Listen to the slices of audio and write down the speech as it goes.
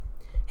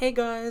Hey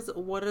guys,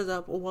 what is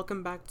up?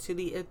 Welcome back to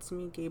the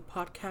Itsmeegabe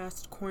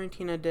podcast,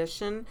 quarantine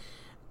edition.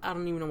 I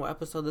don't even know what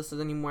episode this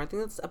is anymore. I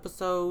think it's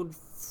episode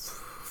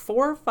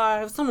 4 or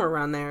 5, somewhere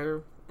around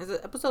there. Is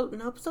it episode?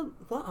 No, episode?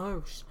 What?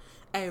 Oh,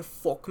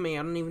 fuck me.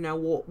 I don't even know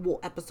what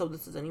episode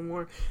this is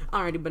anymore.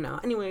 Alrighty, but now.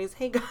 Anyways,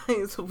 hey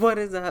guys, what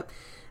is up?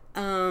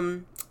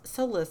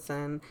 So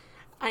listen,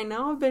 I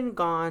know I've been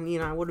gone.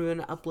 I would have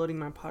been uploading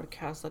my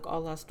podcast like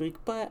all last week,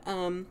 but,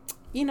 I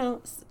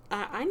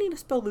need to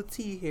spill the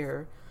tea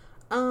here.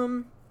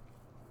 Alright.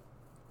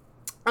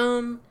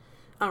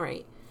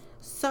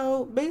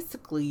 So,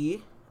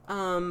 basically,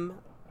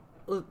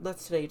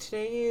 that's today.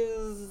 Today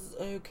is,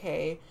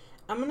 okay,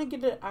 I'm gonna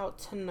get it out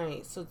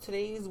tonight. So,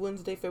 today is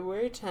Wednesday,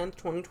 February 10th,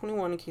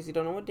 2021, in case you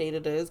don't know what date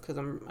it is, because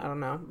I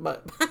don't know,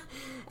 but,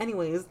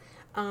 anyways,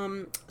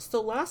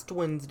 so last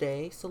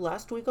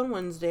week on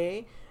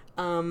Wednesday,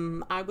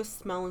 I was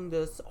smelling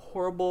this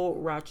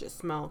horrible ratchet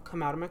smell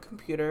come out of my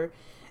computer,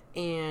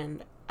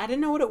 and I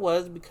didn't know what it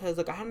was because,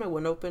 I had my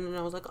window open and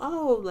I was like,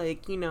 oh,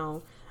 it's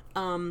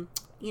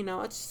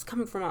just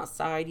coming from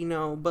outside,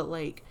 but,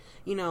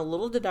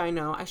 little did I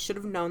know, I should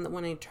have known that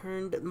when I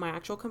turned my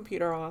actual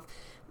computer off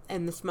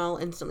and the smell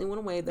instantly went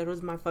away, that it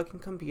was my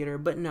fucking computer.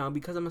 But no,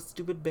 because I'm a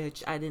stupid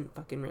bitch, I didn't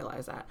fucking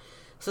realize that.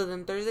 So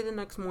then Thursday the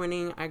next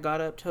morning, I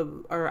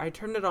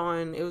turned it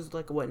on. It was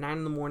 9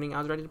 in the morning. I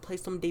was ready to play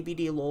some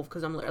DBD lol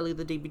because I'm literally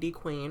the DBD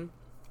queen.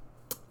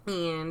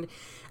 And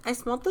I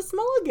smelled the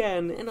smell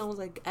again, and I was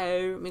like,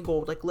 oh my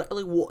god,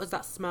 literally, what is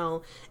that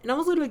smell? And I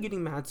was literally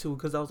getting mad too,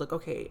 because I was like,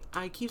 okay,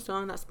 I keep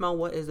smelling that smell,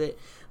 what is it?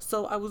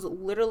 So I was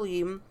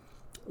literally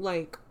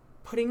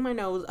putting my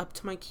nose up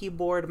to my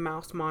keyboard,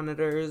 mouse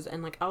monitors,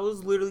 and I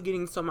was literally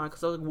getting so mad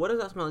because I was like, what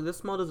is that smell? This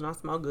smell does not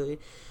smell good.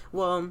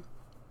 Well,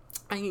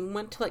 I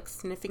went to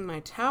sniffing my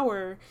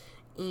tower,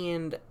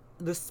 and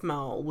the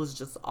smell was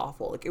just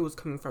awful. It was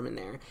coming from in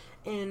there.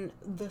 And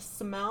the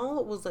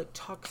smell was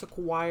toxic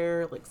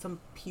wire, some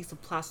piece of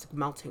plastic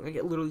melting.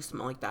 It literally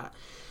smelled like that.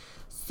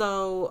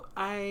 So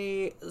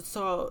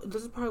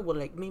this is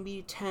probably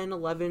maybe 10,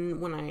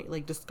 11 when I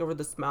discovered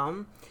the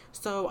smell.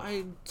 So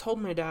I told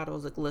my dad, I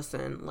was like,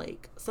 listen,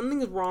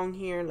 something is wrong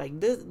here.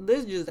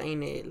 This just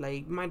ain't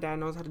it. My dad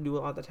knows how to do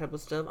all that type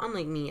of stuff.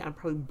 Unlike me, I'd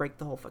probably break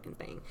the whole fucking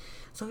thing.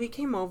 So he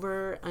came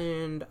over,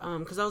 and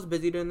because I was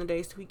busy during the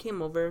day, so he came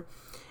over,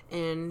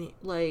 and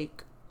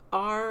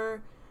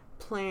our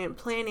plan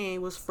A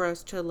was for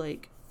us to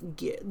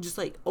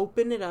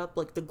open it up,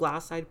 the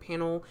glass side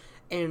panel,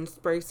 and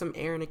spray some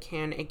air in a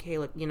can, aka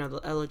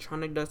the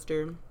electronic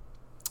duster,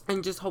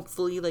 and just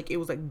hopefully it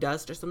was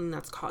dust or something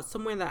that's caught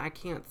somewhere that I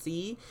can't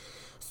see.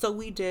 So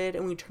we did,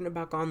 and we turned it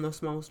back on. The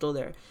smell was still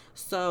there.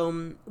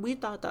 So we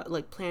thought that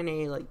plan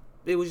A,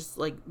 it was just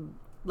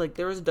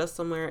there was dust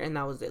somewhere, and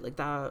that was it.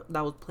 That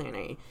was plan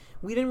A.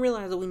 We didn't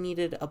realize that we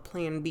needed a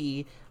plan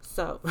B.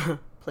 So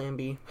plan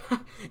B.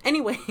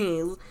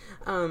 Anyways,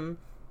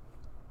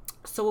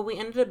 so what we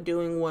ended up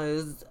doing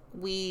was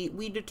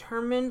we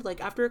determined,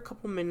 after a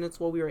couple minutes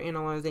while we were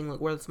analyzing,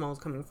 where the smell was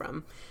coming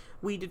from,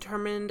 we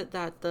determined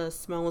that the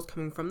smell was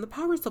coming from the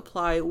power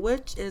supply,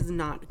 which is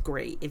not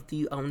great if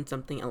you own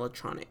something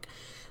electronic.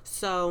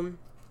 So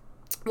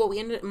what we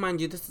ended,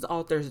 mind you, this is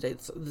all Thursday.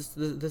 So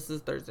this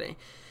is Thursday.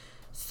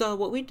 So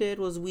what we did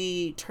was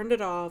we turned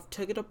it off,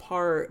 took it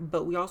apart,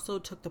 but we also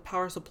took the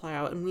power supply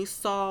out, and we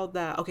saw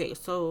that, okay,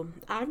 so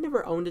I've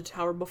never owned a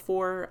tower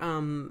before.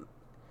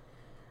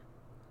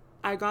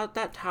 I got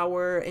that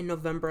tower in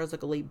November as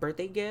a late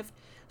birthday gift.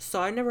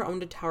 So I never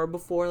owned a tower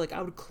before.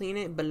 I would clean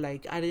it, but I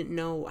didn't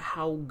know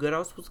how good I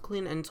was supposed to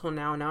clean it until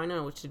now. Now I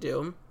know what to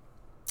do.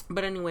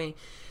 But anyway,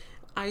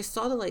 I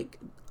saw that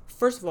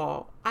first of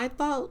all, I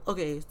thought,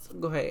 okay, so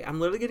go ahead.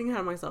 I'm literally getting ahead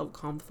of myself.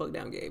 Calm the fuck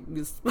down, Gabe.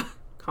 Just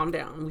calm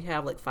down. We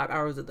have 5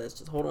 hours of this.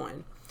 Just hold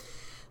on.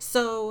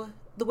 So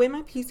the way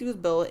my PC was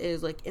built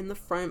is in the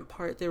front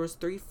part, there was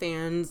 3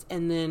 fans,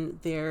 and then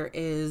there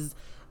is,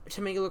 to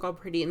make it look all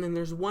pretty, and then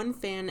there's 1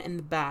 fan in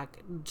the back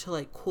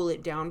to cool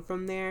it down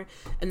from there,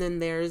 and then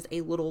there's a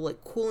little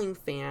cooling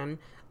fan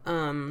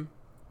to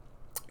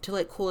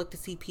cool the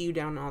CPU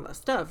down and all that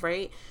stuff,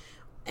 right?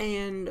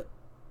 And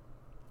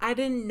I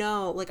didn't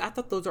know, I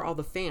thought those are all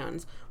the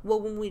fans.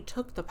 Well, when we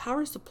took the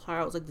power supply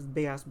out, it was this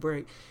big ass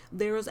brick,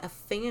 there was a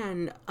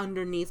fan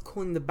underneath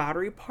cooling the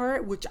battery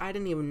part, which I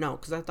didn't even know,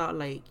 because I thought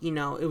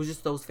it was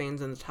just those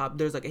fans in the top.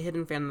 There's a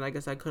hidden fan that I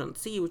guess I couldn't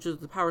see, which was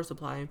the power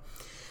supply.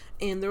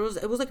 And it was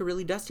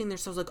really dusty in there,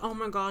 so I was like, oh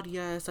my god,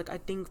 yes, I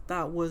think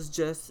that was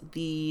just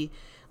the,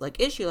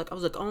 issue. I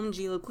was like,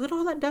 OMG, look at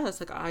all that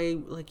dust.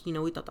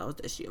 We thought that was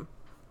the issue.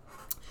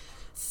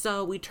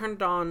 So we turned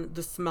it on,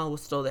 the smell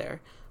was still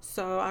there.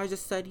 So I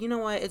just said, you know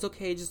what, it's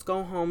okay, just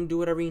go home, do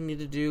whatever you need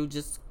to do,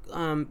 just,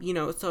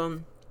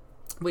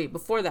 wait,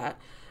 before that,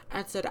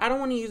 I said, I don't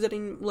want to use it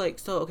in,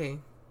 okay.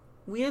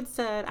 We had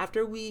said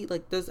after we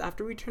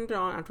turned it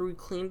on, after we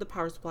cleaned the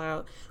power supply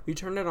out, we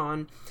turned it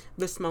on,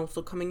 the smell was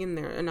still coming in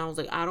there. And I was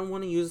like, I don't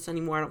want to use this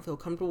anymore. I don't feel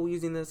comfortable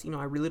using this.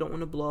 I really don't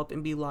want to blow up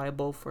and be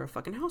liable for a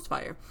fucking house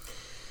fire.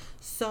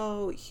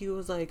 So he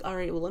was like, all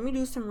right, well, let me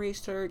do some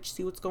research,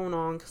 see what's going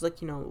on. Cause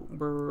like,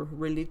 we're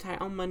really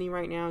tight on money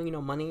right now.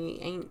 Money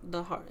ain't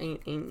the heart,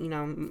 ain't,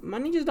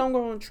 money just don't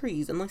grow on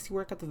trees unless you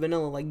work at the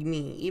vanilla like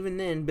me. Even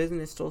then,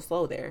 business still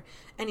slow there.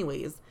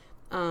 Anyways,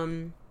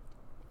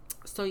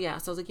 so yeah,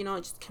 so I was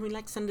like, just can we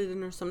like send it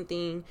in or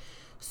something?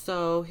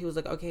 So he was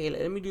like, okay,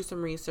 let me do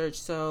some research.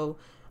 So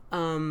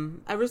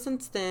ever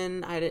since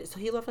then, so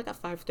he left like at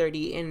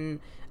 5:30, and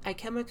I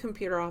kept my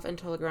computer off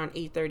until like around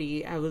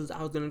 8:30. I was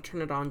gonna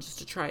turn it on just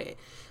to try it.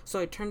 So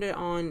I turned it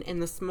on,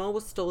 and the smell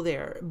was still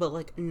there, but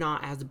like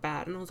not as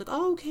bad. And I was like,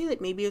 oh, okay,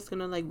 like maybe it's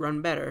gonna like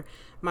run better.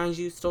 Mind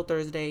you, still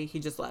Thursday. He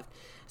just left.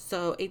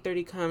 So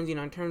 8:30 comes,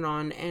 I turn it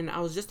on, and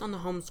I was just on the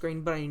home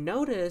screen, but I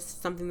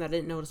noticed something that I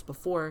didn't notice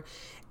before.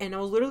 And I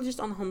was literally just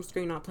on the home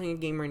screen, not playing a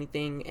game or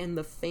anything, and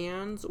the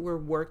fans were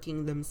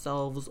working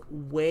themselves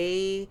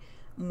way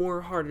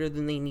more harder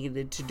than they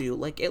needed to do.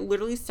 Like, it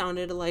literally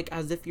sounded like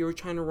as if you were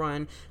trying to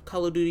run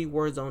Call of Duty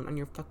Warzone on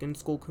your fucking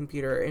school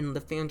computer, and the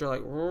fans are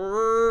like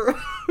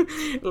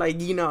like,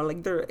 like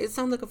it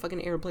sounds like a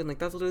fucking airplane. Like,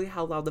 that's literally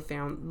how loud the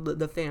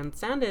fan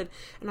sounded.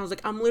 And I was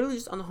like, I'm literally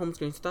just on the home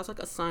screen, so that's like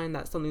a sign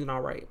that something's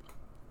not right.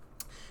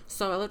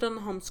 So I left on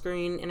the home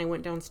screen, and I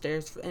went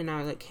downstairs, and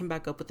I like came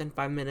back up within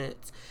 5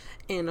 minutes.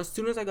 And as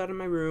soon as I got in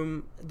my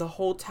room, the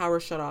whole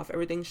tower shut off,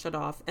 everything shut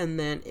off, and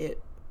then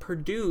it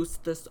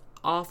produced this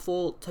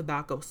awful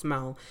tobacco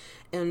smell.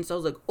 And so I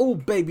was like, oh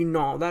baby,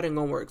 no, that ain't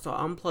gonna work. So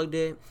I unplugged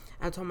it.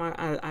 I told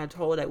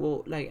that,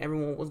 well, like,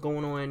 everyone what was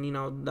going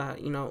on,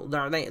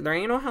 that there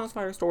ain't no house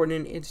fire stored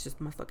in. It's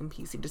just my fucking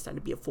PC decided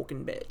to be a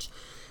fucking bitch.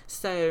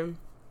 So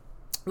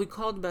we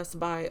called Best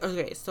Buy.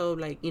 Okay, so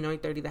like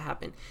 8:30 that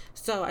happened.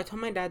 So I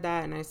told my dad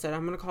that, and I said,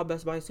 I'm gonna call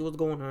Best Buy, see what's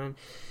going on.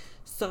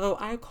 So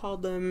I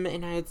called them,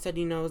 and I had said,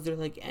 is there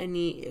like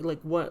any,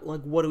 what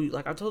do we,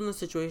 I told them the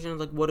situation,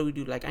 like, what do we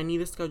do? Like, I need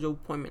a scheduled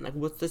appointment. Like,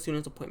 what's the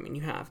soonest appointment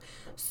you have?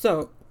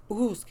 So,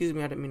 excuse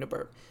me, I didn't mean to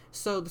burp.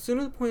 So the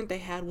soonest appointment they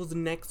had was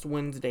next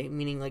Wednesday,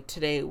 meaning like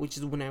today, which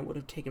is when I would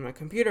have taken my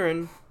computer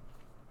in.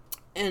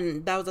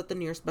 And that was at the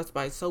nearest Best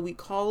Buy. So we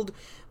called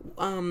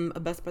a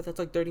Best Buy that's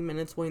like 30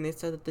 minutes away, and they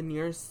said that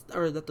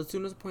the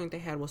soonest appointment they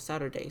had was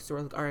Saturday. So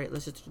we're like, all right,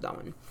 let's just do that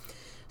one.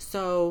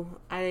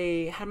 So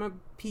I had my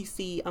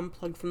PC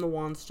unplugged from the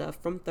wall and stuff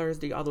from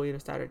Thursday all the way to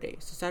Saturday.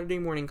 So Saturday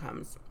morning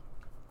comes.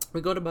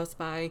 We go to Best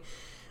Buy.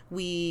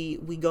 We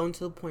go into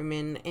the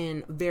appointment,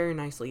 and very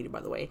nice lady, by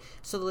the way.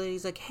 So the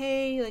lady's like,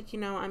 hey, like,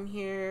 I'm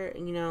here,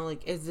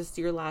 like, is this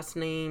your last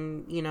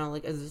name?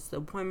 Like, is this the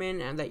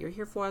appointment and that you're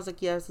here for? I was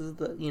like, yes, this is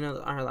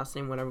the, our last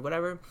name,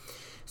 whatever.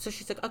 So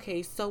she's like,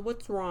 okay, so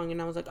what's wrong?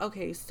 And I was like,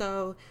 okay,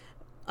 so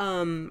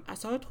I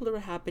told her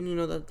what happened,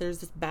 that there's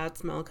this bad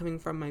smell coming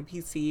from my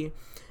PC,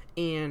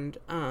 and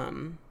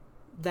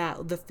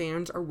that the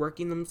fans are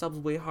working themselves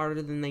way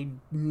harder than they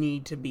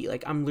need to be.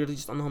 Like, I'm literally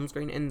just on the home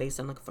screen, and they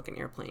sound like a fucking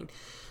airplane.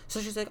 So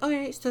she's like,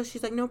 okay, so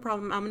she's like, no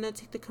problem, I'm gonna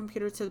take the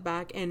computer to the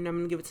back, and I'm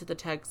gonna give it to the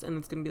techs, and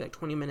it's gonna be like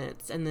 20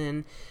 minutes, and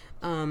then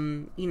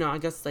I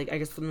guess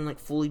for them like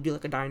fully do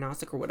like a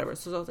diagnostic or whatever.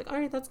 So I was like, all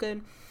right, that's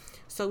good.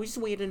 So we just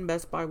waited in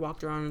Best Buy,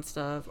 walked around and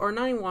stuff. Or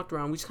not even walked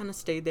around. We just kind of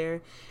stayed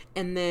there.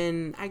 And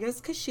then I guess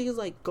because she's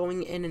like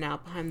going in and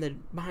out behind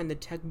the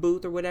tech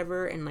booth or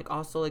whatever. And like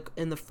also like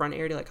in the front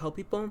area to like help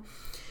people.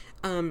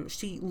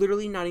 She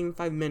literally not even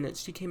 5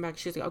 minutes. She came back.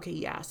 She's like, okay,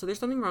 yeah. So there's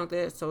something wrong with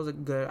it. So I was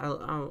like, good. I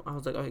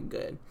was like, okay,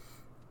 good.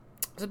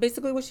 So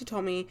basically what she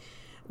told me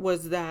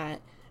was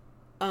that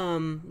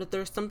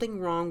there's something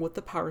wrong with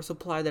the power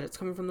supply, that it's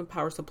coming from the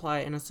power supply,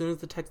 and as soon as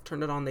the techs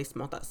turned it on, they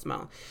smelled that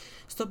smell.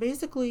 So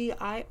basically,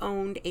 I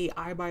owned a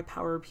IVE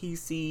Power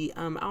PC.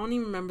 I don't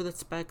even remember the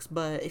specs,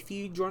 but if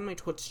you join my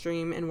Twitch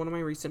stream in one of my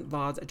recent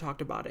VODs, I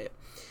talked about it.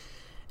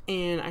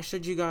 And I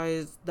showed you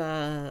guys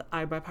the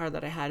IVE Power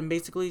that I had. And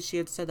basically, she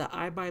had said that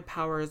IVE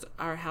Powers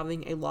are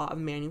having a lot of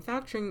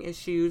manufacturing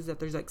issues, that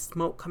there's like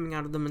smoke coming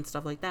out of them and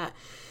stuff like that.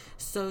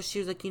 So she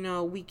was like,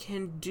 we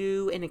can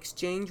do an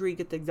exchange where you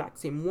get the exact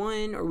same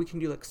one, or we can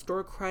do like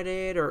store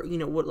credit, or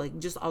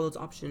just all those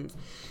options.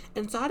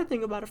 And so I had to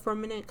think about it for a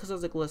minute, because I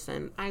was like,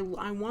 listen, I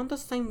want the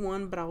same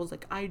one, but I was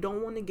like, I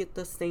don't want to get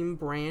the same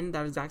brand,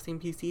 that exact same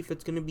PC, if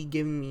it's gonna be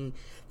giving me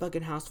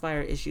fucking house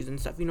fire issues and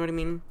stuff, you know what I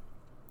mean?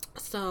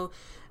 So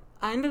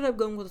I ended up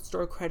going with a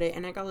store credit,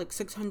 and I got like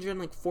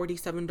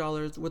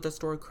 $647 with a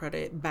store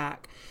credit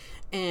back.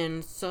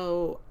 And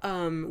so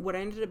what I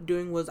ended up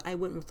doing was I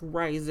went with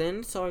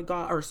Ryzen. So I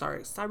got,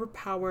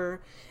 CyberPower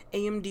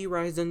AMD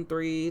Ryzen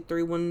 3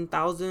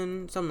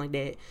 1000, something like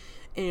that.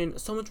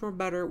 And so much more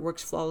better,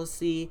 works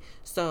flawlessly.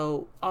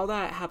 So all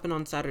that happened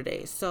on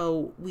Saturday.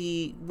 So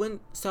we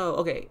went,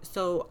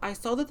 so I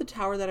saw that the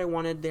tower that I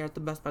wanted there at the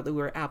Best Buy that we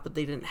were at, but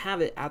they didn't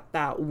have it at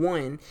that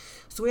one.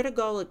 So we had to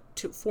go like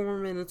 4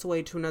 minutes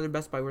away to another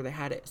Best Buy where they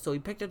had it. So we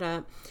picked it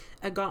up.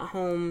 I got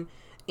home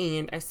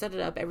and I set it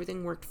up.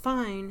 Everything worked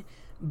fine.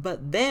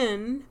 But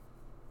then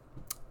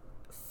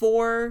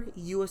 4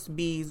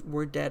 USBs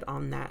were dead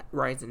on that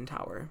Ryzen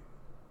tower.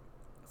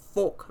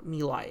 Fuck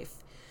me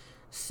life.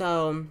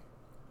 So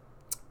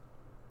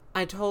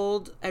I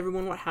told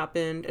everyone what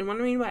happened. And when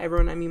I mean by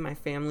everyone, I mean my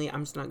family.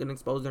 I'm just not going to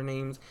expose their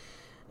names.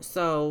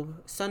 So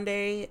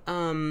Sunday,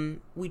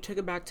 we took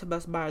it back to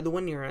Best Buy, the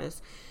one near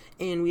us,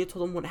 and we had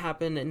told them what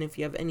happened and if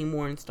you have any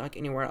more in stock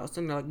anywhere else.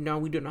 And they're like, no,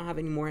 we do not have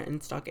any more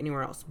in stock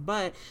anywhere else,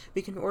 but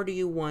we can order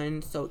you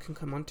one so it can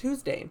come on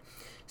Tuesday.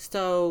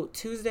 So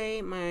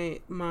Tuesday, my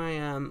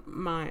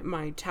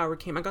tower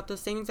came. I got the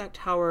same exact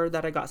tower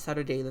that I got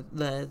Saturday,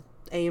 the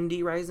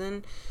AMD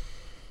Ryzen.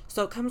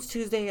 So it comes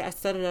Tuesday, I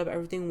set it up,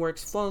 everything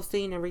works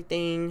flawlessly and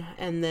everything,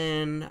 and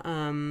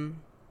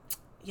then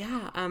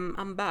yeah,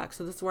 I'm back.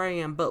 So this is where I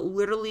am. But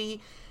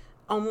literally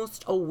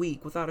almost a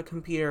week without a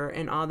computer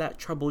and all that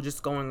trouble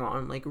just going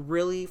on. Like,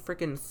 really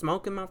freaking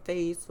smoke in my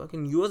face.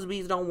 Fucking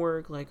USBs don't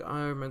work. Like,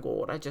 oh my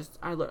god.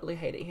 I literally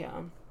hate it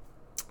here.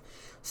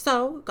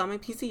 So, got my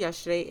PC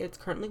yesterday. It's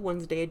currently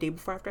Wednesday, a day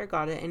before after I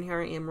got it. And here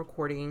I am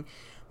recording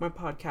my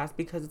podcast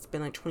because it's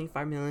been like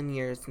 25 million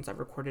years since I've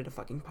recorded a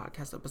fucking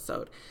podcast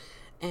episode.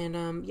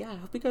 And, yeah, I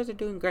hope you guys are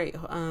doing great.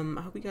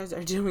 I hope you guys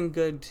are doing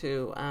good,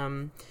 too.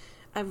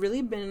 I've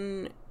really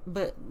been,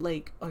 but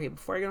like, okay,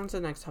 before I get on to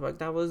the next topic,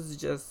 that was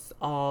just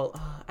all,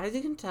 as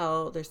you can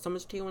tell, there's so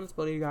much tea I want to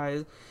spill to you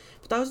guys,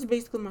 but that was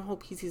basically my whole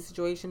PC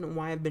situation and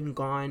why I've been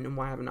gone and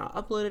why I've not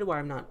uploaded, why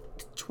I've not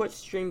Twitch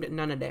streamed,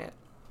 none of that.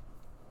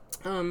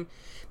 But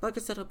like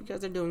I said, hope you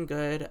guys are doing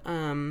good.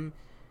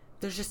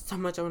 There's just so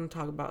much I want to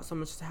talk about, so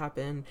much has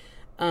happened.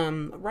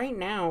 Right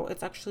now,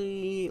 it's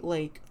actually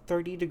like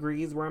 30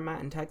 degrees where I'm at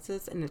in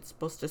Texas, and it's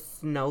supposed to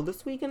snow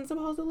this weekend,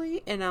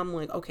 supposedly, and I'm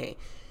like, okay,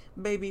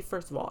 baby,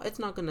 first of all, it's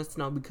not gonna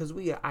snow because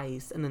we get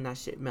ice and then that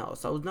shit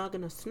melts. So it's not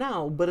gonna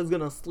snow, but it's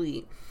gonna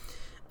sleet.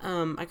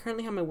 I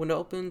currently have my window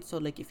open, so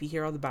like if you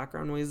hear all the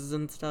background noises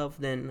and stuff,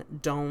 then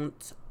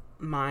don't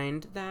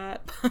mind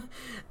that.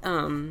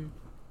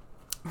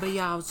 But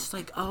yeah, I was just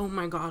like, oh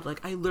my god,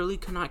 like I literally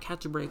could not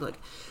catch a break. Like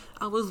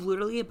I was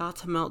literally about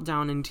to melt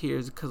down in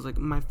tears because like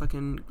my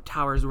fucking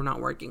towers were not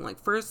working. Like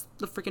first,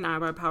 the freaking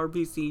IVE Power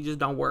PC just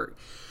don't work.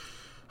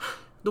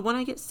 The one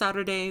I get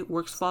Saturday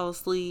works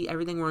flawlessly.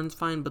 Everything runs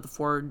fine, but the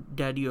 4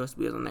 dead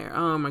USBs in there.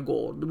 Oh my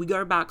god. We got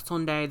her back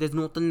Sunday. There's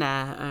nothing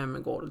there. Oh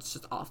my god. It's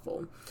just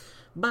awful.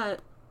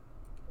 But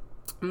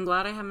I'm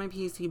glad I have my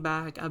PC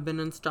back. I've been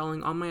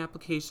installing all my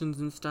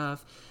applications and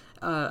stuff.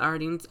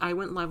 I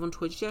went live on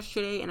Twitch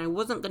yesterday, and I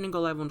wasn't going to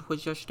go live on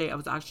Twitch yesterday. I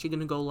was actually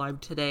going to go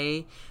live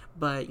today,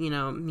 but, you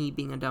know, me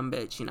being a dumb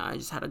bitch, you know, I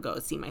just had to go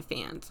see my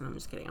fans, and I'm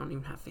just kidding, I don't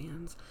even have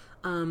fans.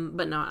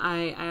 But no,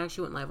 I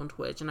actually went live on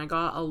Twitch, and I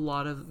got a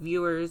lot of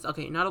viewers.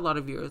 Okay, not a lot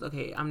of viewers.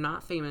 Okay, I'm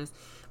not famous,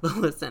 but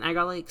listen, I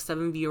got like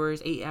 7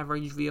 viewers, 8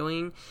 average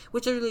viewing,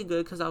 which is really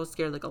good, because I was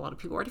scared, like, a lot of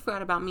people already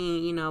forgot about me,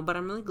 you know, but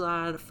I'm really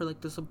glad for,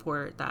 like, the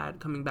support that I had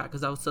coming back,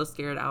 because I was so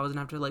scared I was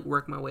gonna have to, like,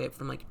 work my way up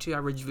from, like, 2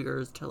 average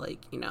viewers to,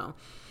 like, you know,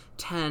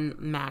 10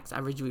 max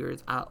average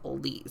viewers at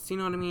least, you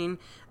know what I mean?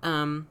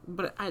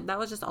 But that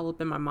was just all up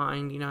in my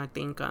mind, you know. I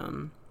think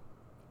I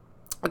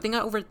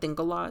overthink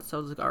a lot, so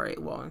I was like, all right,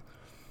 well,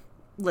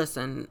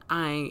 listen,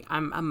 I'm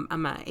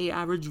at 8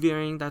 average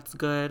viewing. That's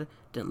good.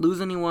 Didn't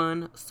lose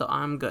anyone, so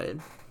I'm good.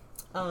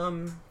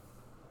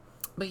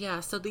 But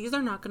yeah, so these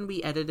are not going to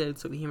be edited,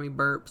 so if you hear me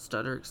burp,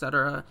 stutter,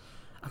 etc.,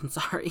 I'm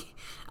sorry.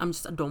 I'm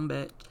just a dumb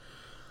bitch.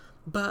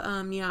 But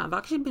yeah, I've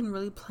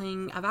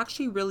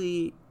actually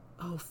really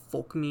oh,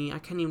 fuck me. I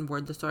can't even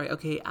word this. Sorry.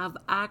 Okay, I've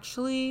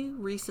actually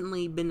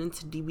recently been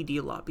into DBD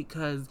a lot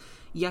because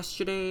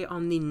yesterday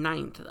on the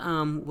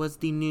 9th was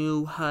the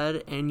new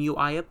HUD and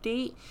UI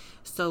update.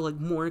 So, like,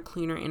 more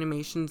cleaner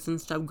animations and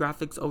stuff,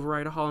 graphics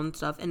override a haul and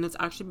stuff. And it's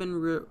actually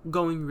been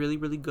going really,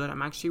 really good.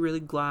 I'm actually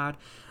really glad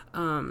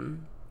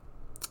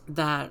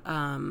that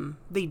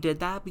they did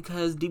that,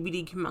 because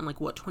DBD came out in, like,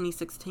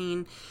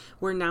 2016.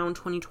 We're now in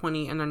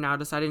 2020, and they're now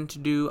deciding to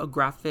do a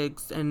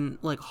graphics and,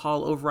 like,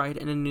 haul override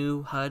and a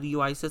new HUD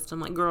UI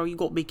system. Like, girl, you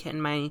gotta be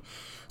kidding me.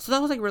 So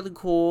that was, like, really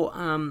cool.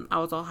 I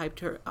was all hyped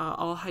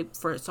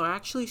for it. So I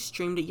actually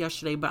streamed it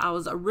yesterday, but I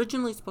was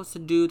originally supposed to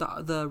do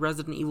the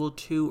Resident Evil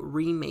 2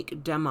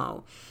 remake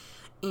demo,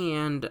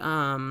 and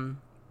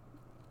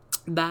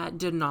that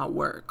did not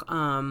work.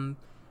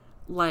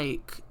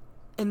 Like,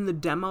 in the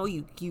demo,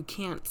 you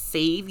can't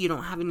save. You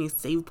don't have any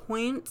save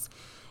points.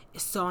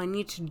 So I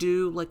need to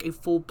do, like, a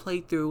full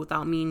playthrough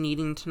without me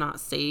needing to not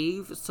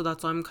save. So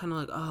that's why I'm kind of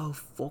like, oh,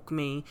 fuck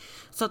me.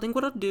 So I think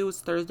what I'll do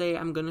is Thursday,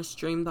 I'm going to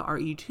stream the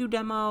RE2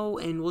 demo,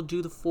 and we'll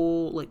do the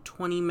full, like,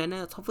 20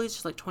 minutes. Hopefully it's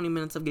just, like, 20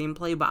 minutes of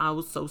gameplay, but I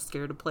was so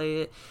scared to play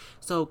it.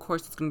 So, of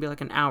course, it's going to be,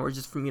 like, an hour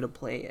just for me to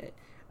play it.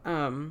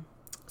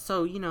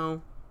 So, you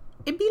know,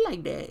 it be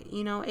like that.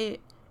 You know,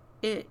 it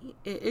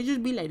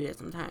just be like that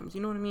sometimes.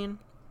 You know what I mean?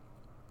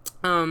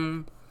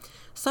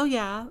 So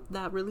yeah,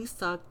 that really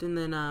sucked. And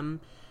then,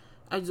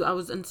 I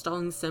was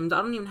installing Sims.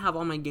 I don't even have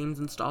all my games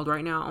installed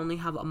right now. I only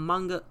have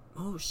Among Us.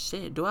 Oh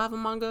shit, do I have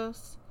Among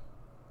Us?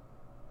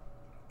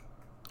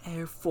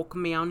 Fuck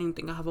me, I don't even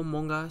think I have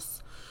Among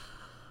Us.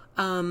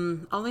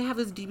 All I have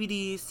is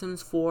DBD,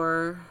 Sims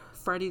 4,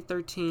 Friday the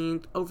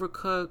 13th,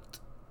 Overcooked,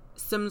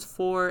 Sims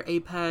 4,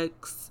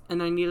 Apex,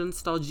 and I need to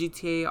install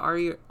GTA,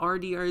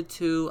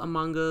 RDR2,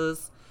 Among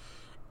Us,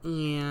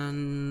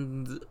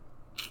 And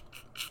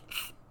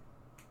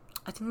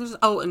I think there's,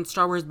 and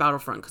Star Wars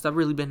Battlefront, because I've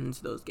really been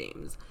into those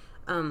games.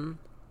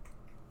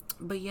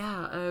 But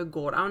yeah,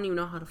 God, I don't even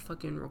know how to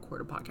fucking record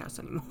a podcast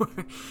anymore.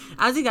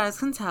 As you guys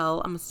can tell,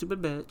 I'm a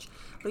stupid bitch.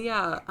 But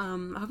yeah,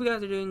 I hope you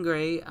guys are doing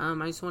great.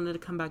 I just wanted to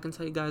come back and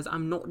tell you guys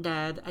I'm not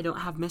dead. I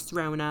don't have Miss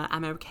Rona.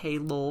 I'm okay,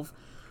 love.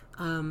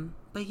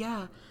 But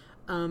yeah,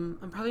 I'm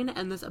probably gonna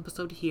end this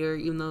episode here,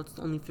 even though it's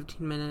only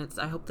 15 minutes.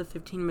 I hope the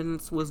 15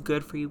 minutes was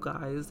good for you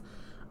guys.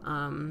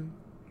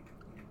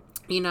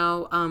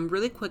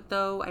 Really quick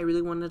though, I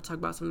really wanted to talk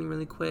about something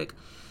really quick.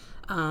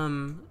 So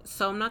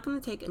I'm not going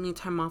to take any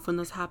time off when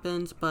this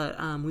happens, but,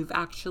 we've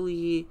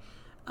actually,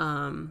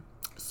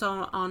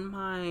 so on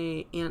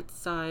my aunt's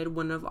side,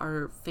 one of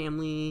our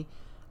family,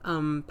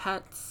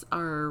 pets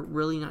are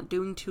really not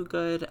doing too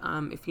good,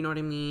 if you know what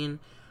I mean.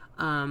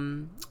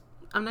 I'm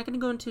not going to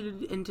go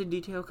into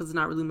detail because it's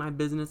not really my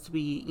business to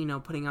be,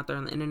 putting out there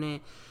on the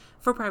internet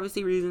for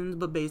privacy reasons,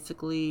 but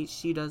basically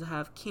she does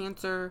have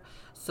cancer,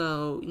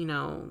 so,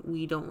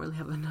 we don't really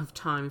have enough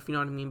time, if you know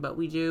what I mean, but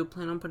we do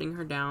plan on putting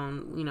her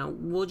down,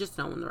 we'll just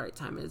know when the right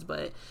time is,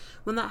 but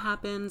when that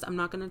happens, I'm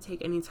not going to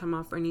take any time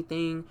off or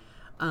anything.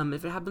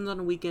 If it happens on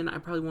a weekend, I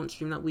probably won't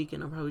stream that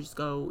weekend. I'll probably just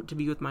go to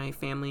be with my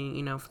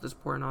family, for the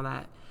support and all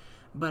that.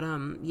 But,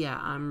 yeah,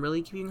 I'm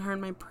really keeping her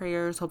in my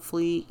prayers.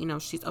 Hopefully,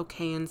 she's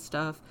okay and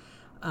stuff.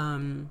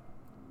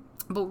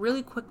 But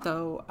really quick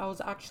though, I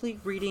was actually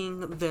reading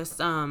this,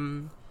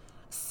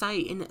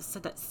 site, and it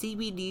said that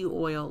CBD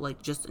oil,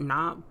 like, just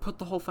not put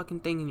the whole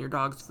fucking thing in your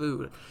dog's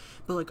food,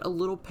 but like a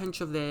little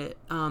pinch of it,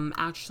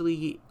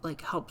 actually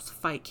like helps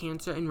fight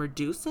cancer and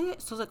reduce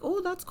it. So I was like, oh,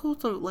 that's cool.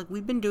 So like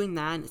we've been doing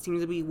that and it seems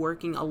to be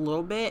working a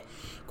little bit.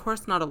 Of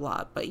course, not a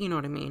lot, but you know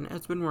what I mean?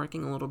 It's been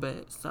working a little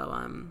bit.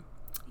 So,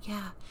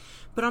 yeah.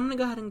 But I'm gonna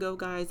go ahead and go,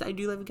 guys. I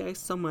do love you guys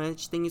so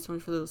much. Thank you so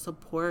much for the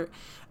support.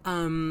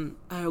 Oh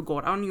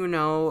God, I don't even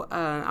know.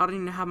 I don't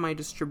even have my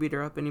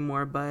distributor up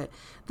anymore. But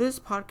this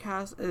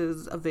podcast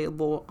is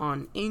available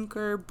on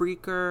Anchor,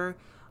 Breaker,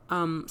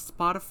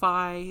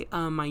 Spotify,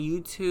 my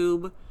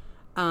YouTube,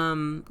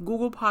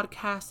 Google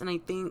Podcasts, and I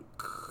think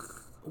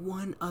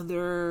one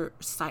other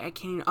site.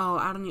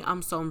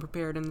 I'm so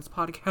unprepared in this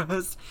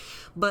podcast,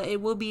 but it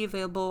will be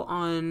available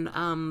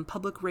on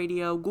public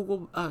radio, not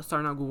Google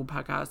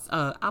Podcasts,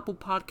 Apple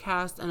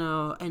Podcasts,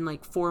 and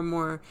like 4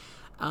 more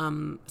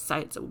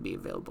sites it will be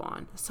available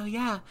on. So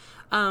yeah,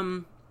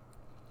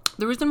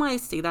 the reason why I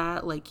say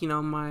that, like,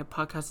 my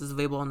podcast is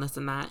available on this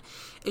and that,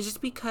 is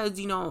just because,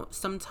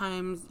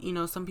 sometimes,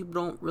 some people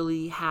don't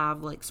really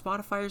have, like,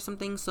 Spotify or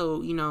something,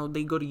 so,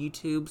 they go to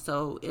YouTube,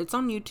 so it's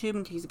on YouTube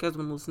in case you guys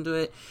want to listen to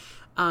it.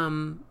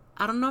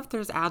 I don't know if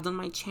there's ads on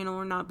my channel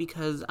or not,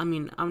 because,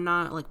 I'm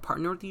not, like,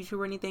 partnered with YouTube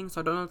or anything, so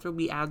I don't know if there'll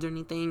be ads or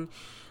anything,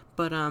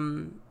 but,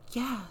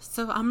 yeah,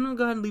 so I'm gonna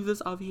go ahead and leave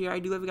this off here. I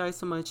do love you guys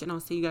so much, and I'll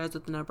see you guys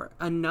with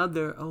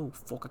another, oh,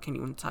 fuck, I can't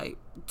even type.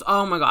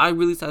 Oh my God, I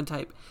really said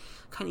type.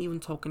 Can't even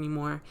talk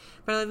anymore.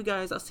 But I love you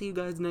guys. I'll see you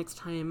guys next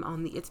time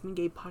on the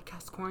Itsmeegabe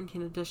podcast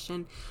quarantine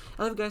edition.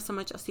 I love you guys so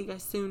much. I'll see you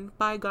guys soon.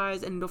 Bye,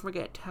 guys, and don't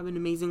forget to have an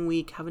amazing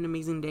week. Have an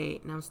amazing day,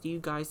 and I'll see you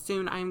guys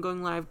soon. I am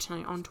going live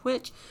tonight on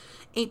Twitch,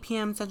 8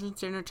 p.m. Central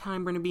Standard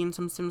Time. We're gonna be in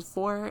some Sims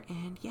 4,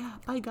 and yeah,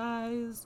 bye, guys.